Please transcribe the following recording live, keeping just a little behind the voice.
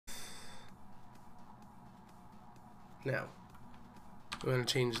Now, we want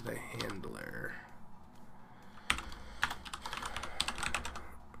to change the handler.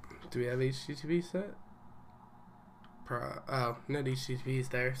 Do we have HTTP set? Oh, not HTTP is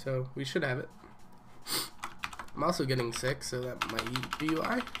there, so we should have it. I'm also getting sick, so that might be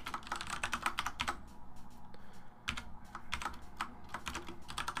why.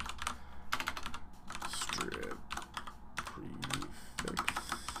 Strip prefix.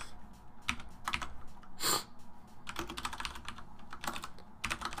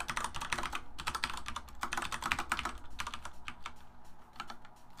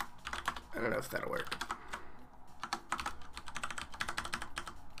 I don't know if that'll work.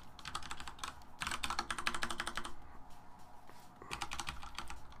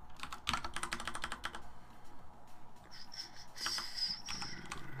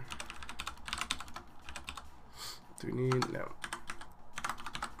 Do we need, no.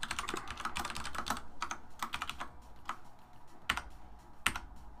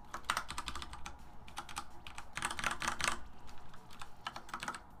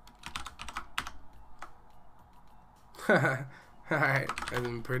 Alright, I've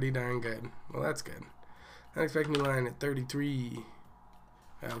been pretty darn good. Well, that's good. I expect me line at 33.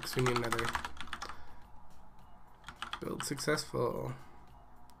 Oh, because we need another. Build successful.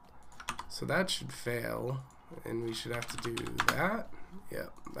 So that should fail. And we should have to do that.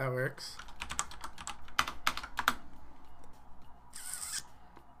 Yep, that works.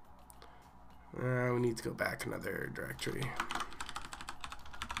 We need to go back another directory.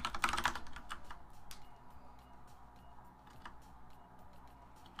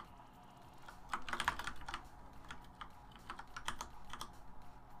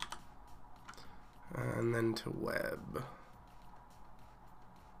 And then to web.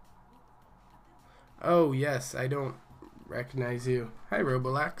 Oh, yes, I don't recognize you. Hi,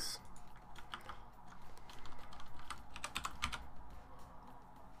 Robolax.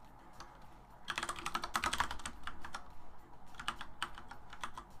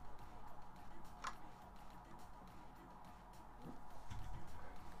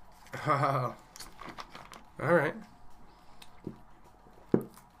 Oh, all right.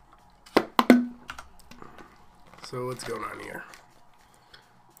 So what's going on here?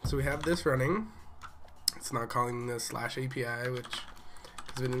 So we have this running. It's not calling the /API, which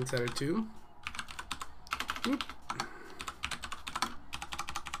has been inside of 2. Oop.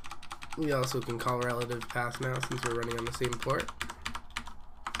 We also can call relative path now since we're running on the same port.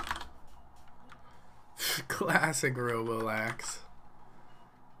 Classic Robolax.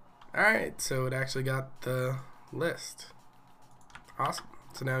 Alright, so it actually got the list. Awesome.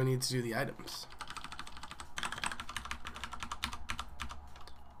 So now we need to do the items.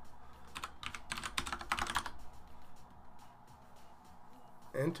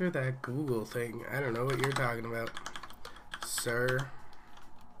 Enter that Google thing. I don't know what you're talking about, sir.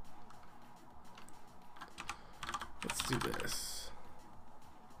 Let's do this.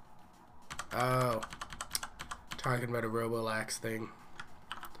 Oh, talking about a Robolax thing.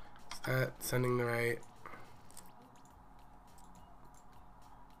 Is that sending the right?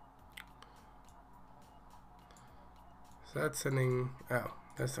 Is that sending? Oh,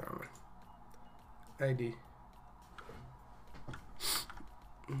 that's the wrong one. ID.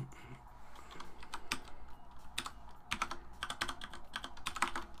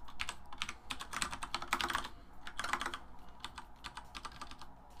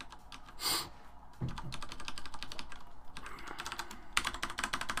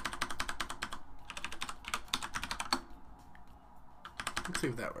 Let's see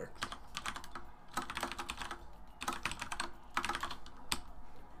if that works.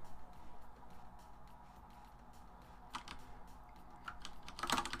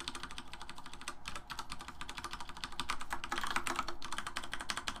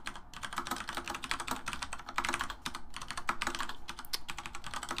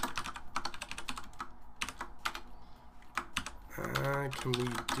 Can we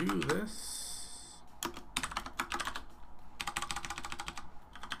do this?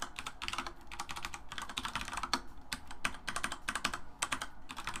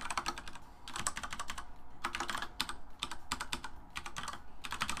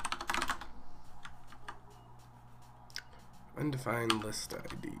 Undefined list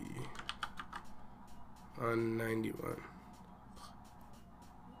ID on 91.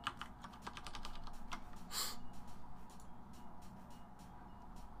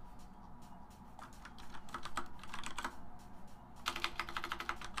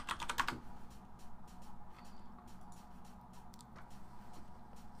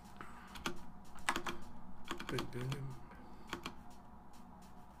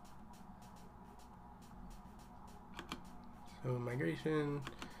 So migration.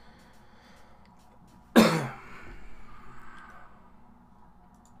 I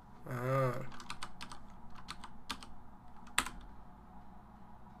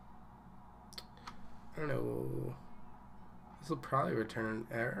don't know. This will probably return an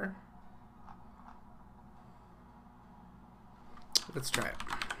error. Let's try it.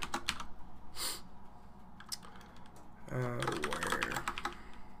 Where?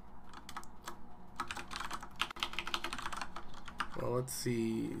 Well, let's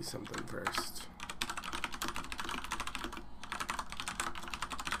see something first.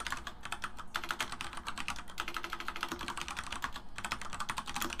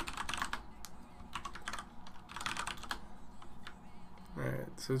 Alright,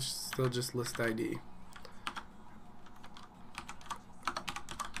 so it's still just list ID.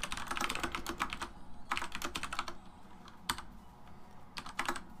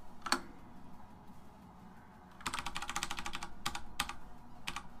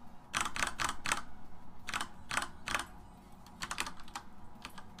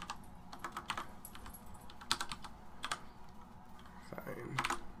 Fine.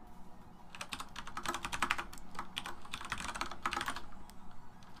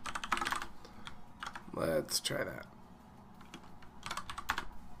 Let's try that.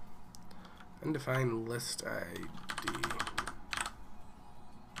 Undefined list ID.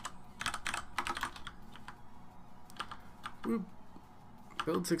 Whoop.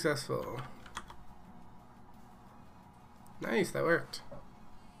 Build successful. Nice, that worked.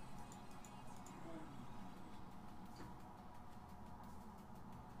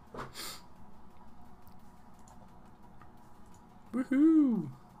 Woohoo!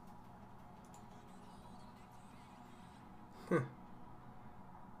 Huh.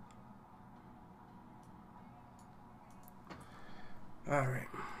 All right.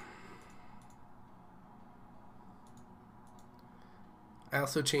 I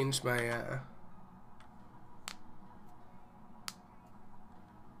also changed my yeah,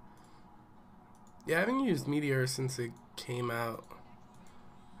 I haven't used Meteor since it came out.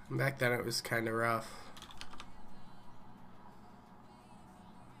 Back then it was kind of rough.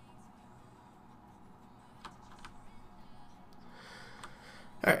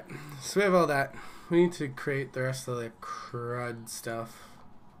 Alright, so we have all that. We need to create the rest of the CRUD stuff.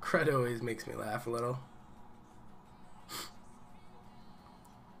 CRUD always makes me laugh a little.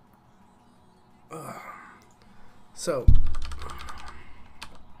 So,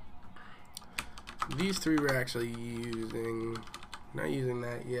 these three we're actually using. Not using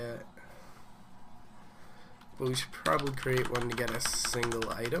that yet. But we should probably create one to get a single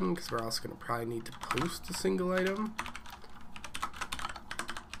item, because we're also going to probably need to post a single item.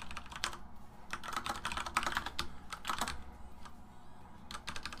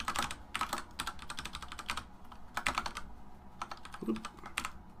 Oop.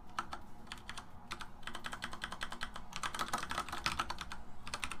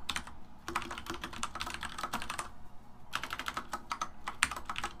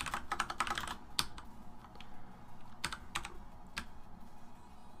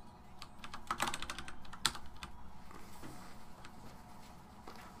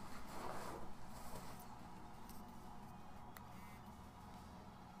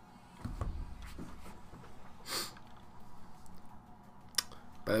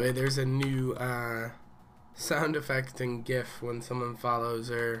 By the way, there's a new sound effect and GIF when someone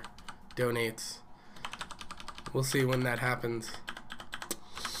follows or donates. We'll see when that happens.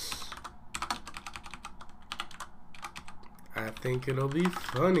 I think it'll be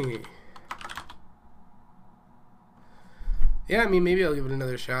funny. Yeah, I mean, maybe I'll give it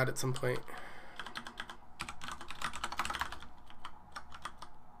another shot at some point.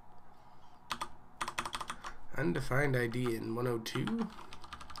 Undefined ID in 102.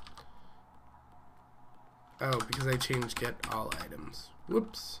 Oh, because I changed get all items.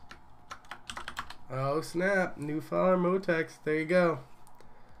 Whoops. Oh snap, new follower Motex. There you go.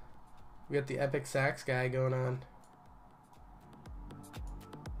 We got the epic sax guy going on.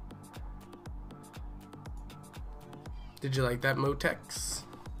 Did you like that, Motex?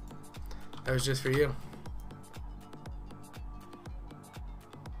 That was just for you.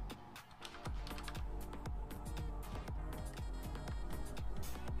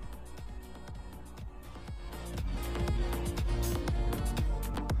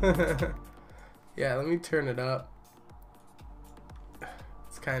 Yeah, let me turn it up.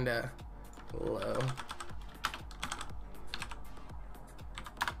 It's kinda low.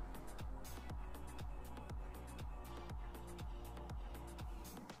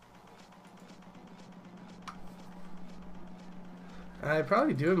 I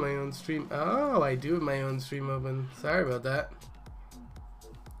probably do have my own stream. Oh, I do have my own stream open. Sorry about that.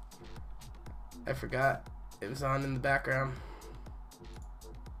 I forgot. It was on in the background.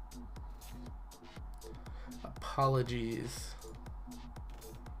 Apologies.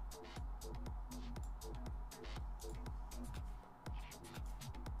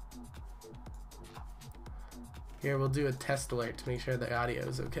 Here, we'll do a test alert to make sure the audio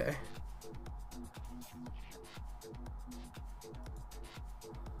is okay.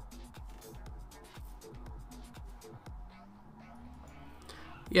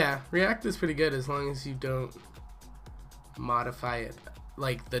 Yeah, React is pretty good as long as you don't modify it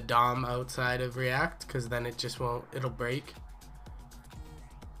like the DOM outside of React, because then it just won't, it'll break.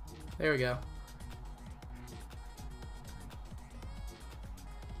 There we go.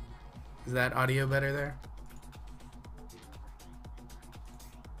 Is that audio better there?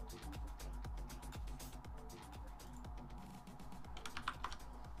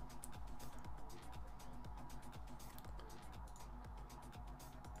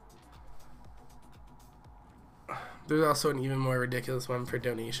 There's also an even more ridiculous one for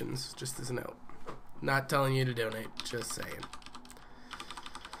donations, just as a note. Not telling you to donate, just saying.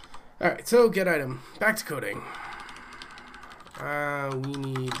 Alright, so get item. Back to coding. We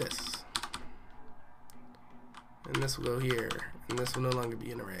need this. And this will go here. And this will no longer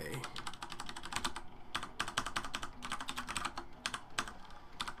be an array.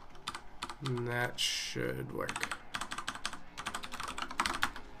 And that should work.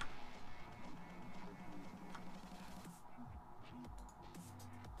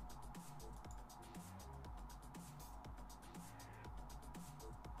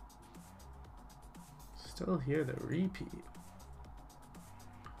 Still hear the repeat.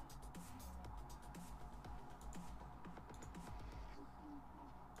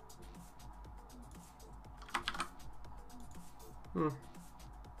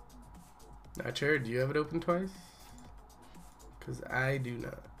 Not sure. Do you have it open twice? Because I do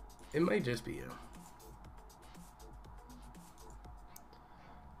not. It might just be you.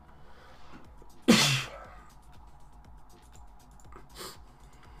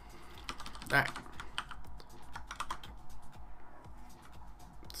 Alright.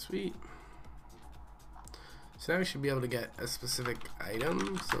 Sweet. So now we should be able to get a specific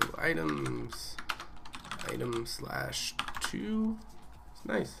item. So items, item/2. It's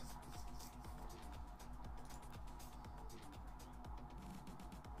nice.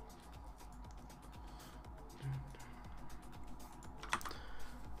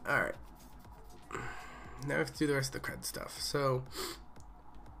 Alright. Now we have to do the rest of the CRUD stuff. So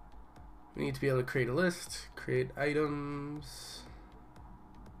we need to be able to create a list, create items.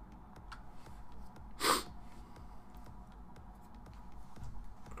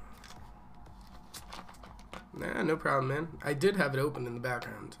 Nah, no problem, man. I did have it open in the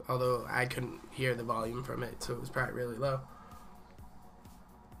background, although I couldn't hear the volume from it, so it was probably really low.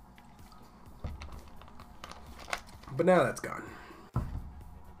 But now that's gone.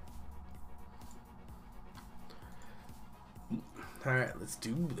 Alright, let's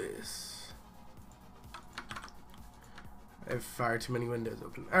do this. I have far too many windows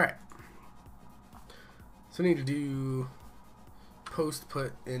open. Alright. So I need to do post,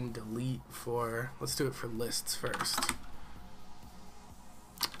 put, and delete for, let's do it for lists first.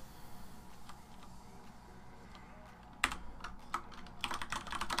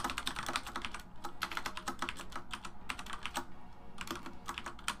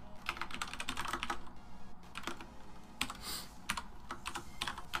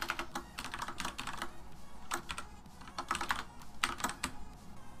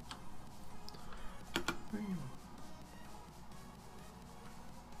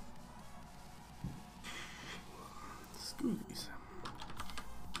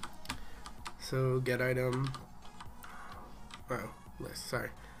 So get item, oh, list, sorry.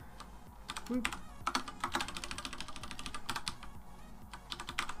 Whoop.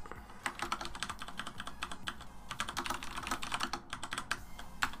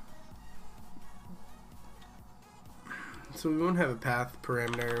 So we won't have a path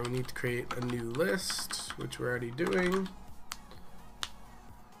parameter. We need to create a new list, which we're already doing.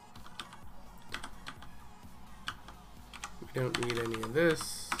 We don't need any of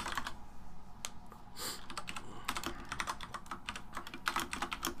this.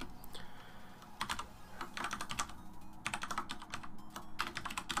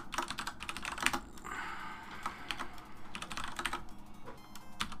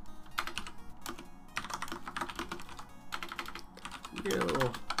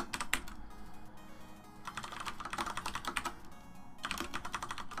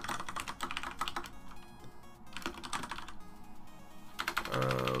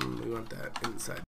 that inside.